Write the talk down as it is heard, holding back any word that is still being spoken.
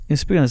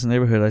speaking of this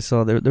neighborhood, I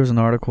saw there was an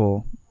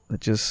article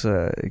that just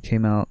it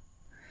came out.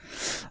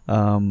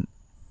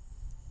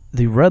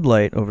 The red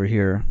light over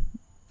here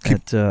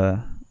at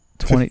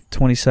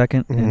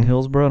 22nd in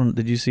Hillsborough.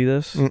 Did you see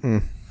this?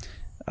 Mm-mm.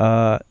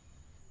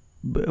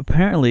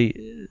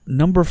 Apparently,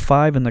 number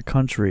 5 in the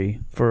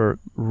country for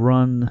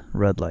run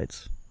red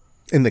lights.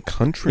 In the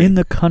country? In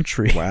the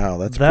country. Wow,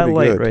 that's that pretty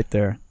light good. right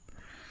there.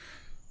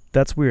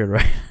 That's weird,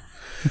 right?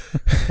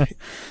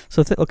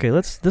 So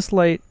this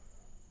light,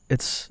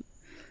 it's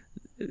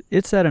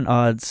at an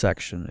odd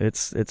section.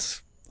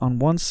 It's on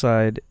one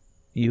side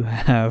you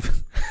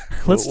have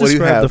let's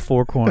describe the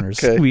four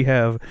corners. Okay. We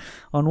have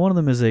on one of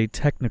them is a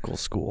technical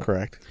school.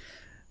 Correct.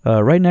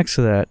 Right next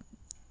to that,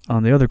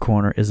 on the other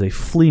corner, is a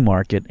flea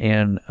market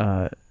and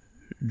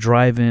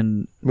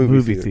drive-in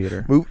movie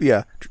theater.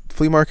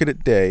 Flea market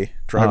at day,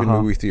 drive-in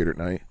movie theater at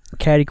night.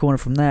 Catty corner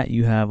from that,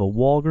 you have a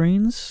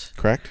Walgreens.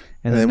 Correct.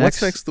 And then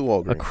what's next to the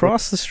Walgreens?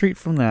 Across the street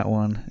from that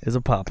one is a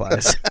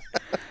Popeyes.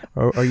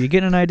 Are you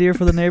getting an idea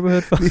for the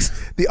neighborhood, folks?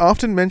 The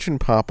often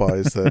mentioned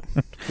Popeyes that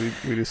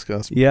we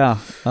discussed. Yeah.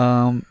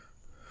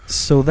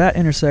 So that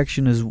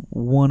intersection is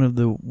one of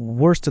the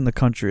worst in the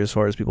country as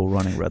far as people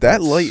running red lights.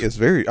 That light is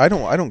very. I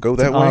don't go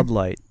that it's an way. odd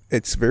light.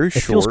 It's very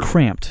short. It feels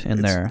cramped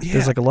in there. Yeah.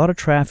 There's like a lot of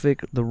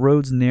traffic. The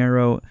road's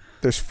narrow.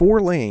 There's 4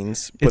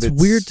 lanes. But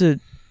it's weird to.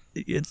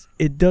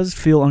 It does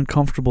feel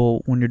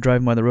uncomfortable when you're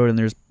driving by the road and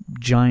there's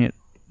giant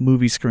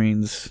movie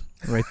screens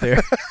right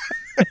there.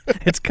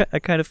 I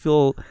kind of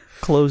feel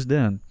closed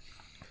in.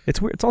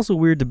 It's weird. It's also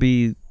weird to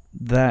be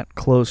that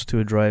close to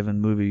a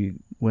drive-in movie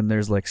when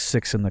there's like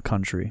 6 in the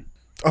country.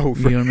 Oh,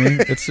 you know what I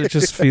mean? It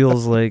just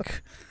feels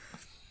like.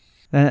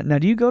 Now,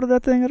 do you go to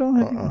that thing at all?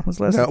 No,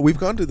 we've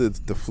gone to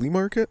the flea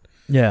market.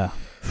 Yeah.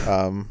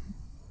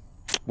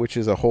 Which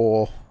is a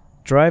whole.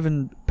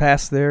 Driving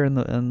past there in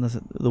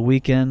the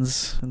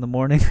weekends in the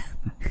morning.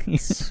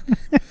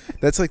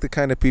 That's like the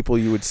kind of people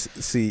you would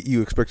see.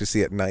 You expect to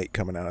see at night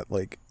coming out at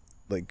like.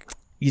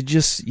 You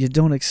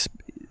don't.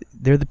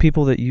 They're the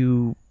people that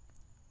you.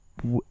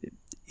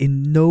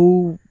 In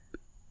no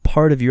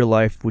part of your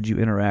life would you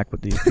interact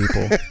with these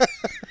people,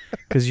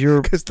 because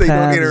they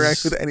don't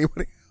interact with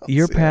anybody else.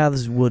 Your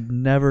paths would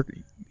never.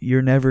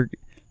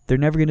 They're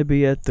never going to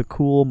be at the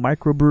cool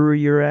microbrewery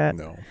you're at.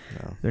 No.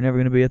 They're never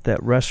going to be at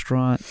that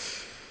restaurant.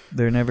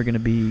 They're never going to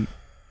be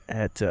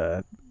at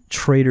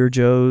Trader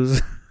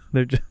Joe's.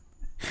 The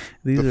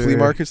flea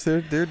market's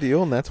their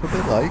deal, and that's what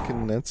they like,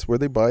 and that's where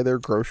they buy their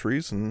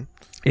groceries. And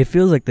it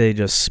feels like they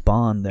just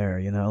spawn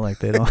there, like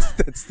they don't.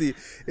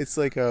 It's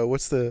like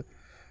what's the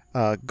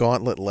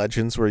Gauntlet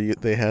Legends where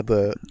they had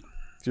the.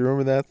 Do you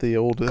remember that? The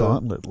old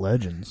Gauntlet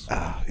Legends.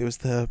 It was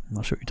the. I'm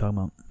not sure what you're talking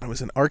about. It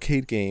was an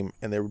arcade game,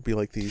 and there would be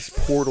like these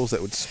portals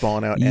that would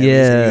spawn out enemies.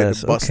 Yes, and you had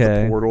to bust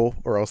the portal,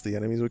 or else the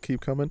enemies would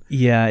keep coming.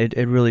 Yeah,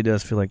 it really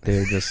does feel like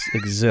they just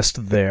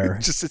exist there.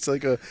 It's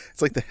like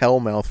the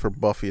Hellmouth for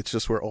Buffy. It's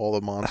just where all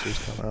the monsters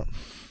come out.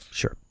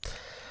 Sure.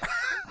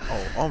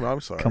 Oh, no,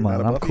 I'm sorry. Come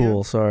on, I'm cool.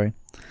 Yet? Sorry.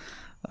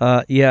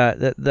 Yeah,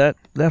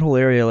 that whole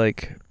area,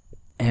 like.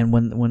 And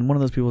when one of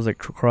those people is like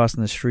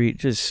crossing the street,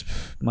 just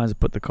might as well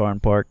put the car in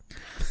park.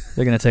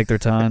 They're gonna take their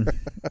time.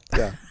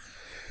 Yeah,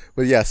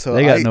 but yeah, so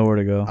they got nowhere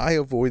to go. I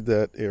avoid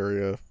that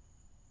area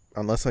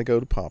unless I go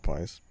to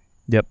Popeyes.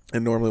 Yep.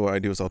 And normally what I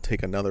do is I'll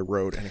take another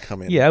road and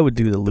come in. Yeah, I would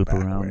do the loop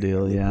around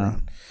deal. Yeah.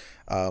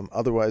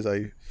 Otherwise,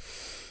 I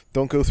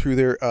don't go through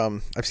there.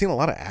 I've seen a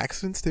lot of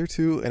accidents there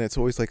too, and it's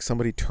always like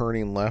somebody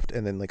turning left,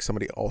 and then like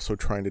somebody also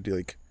trying to do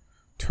like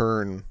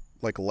turn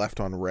like left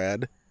on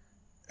red,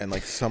 and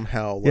like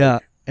somehow like, yeah.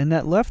 And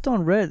that left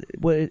on red,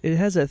 it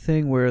has that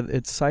thing where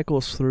it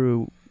cycles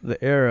through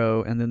the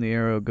arrow, and then the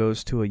arrow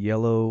goes to a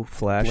yellow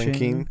flashing.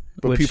 Blinking.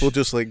 But people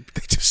just like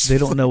they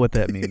don't know what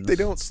that means. They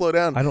don't slow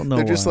down. I don't know.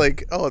 They're just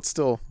like, oh, it's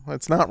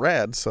not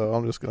red, so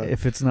I'm just gonna.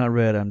 If it's not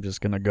red, I'm just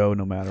gonna go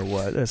no matter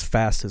what, as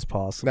fast as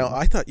possible. Now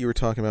I thought you were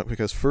talking about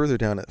because further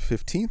down at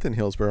 15th in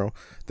Hillsborough,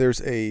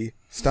 there's a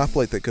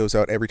stoplight that goes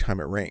out every time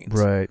it rains.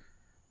 Right.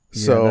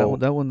 So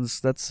yeah,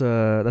 that's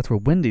where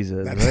Wendy's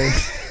is, right?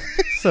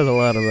 Says a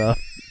lot about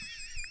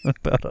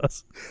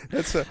us.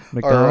 That's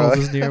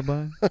McDonald's is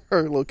nearby.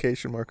 Our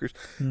location markers.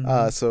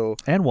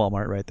 Mm-hmm. And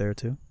Walmart right there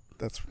too.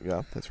 That's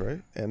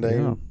right. And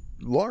a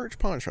large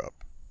pawn shop.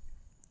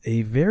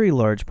 A very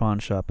large pawn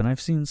shop, and I've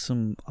seen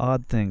some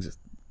odd things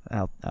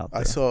out there.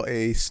 I saw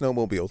a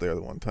snowmobile there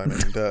the one time,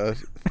 and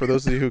for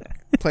those of you who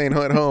playing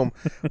at home,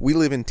 we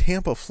live in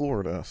Tampa,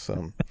 Florida.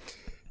 So,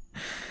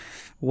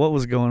 what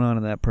was going on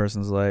in that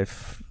person's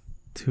life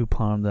to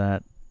pawn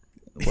that?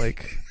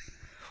 Like.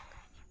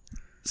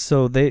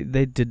 So they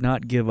did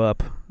not give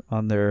up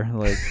on their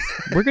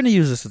we're going to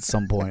use this at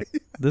some point.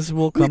 This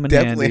will come in handy.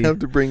 We definitely have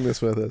to bring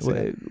this with us.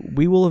 Yeah.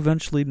 We will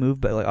eventually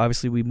move back.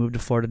 Obviously, we moved to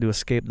Florida to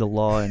escape the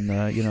law in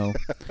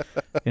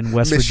in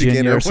West Michigan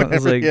Virginia or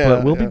something.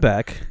 But we'll be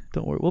back.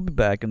 Don't worry, we'll be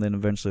back. And then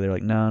eventually they're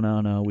like, no,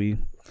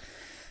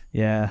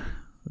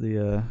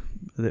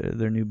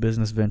 their new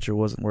business venture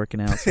wasn't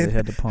working out, so they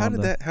had to pawn. How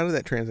did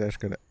that transaction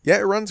go down? Yeah,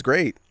 it runs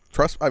great.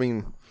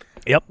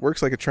 Yep,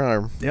 works like a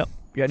charm. Yep.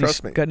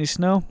 Got any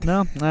snow?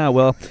 No?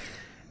 Well,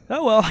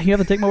 Oh well, you have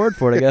to take my word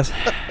for it, I guess.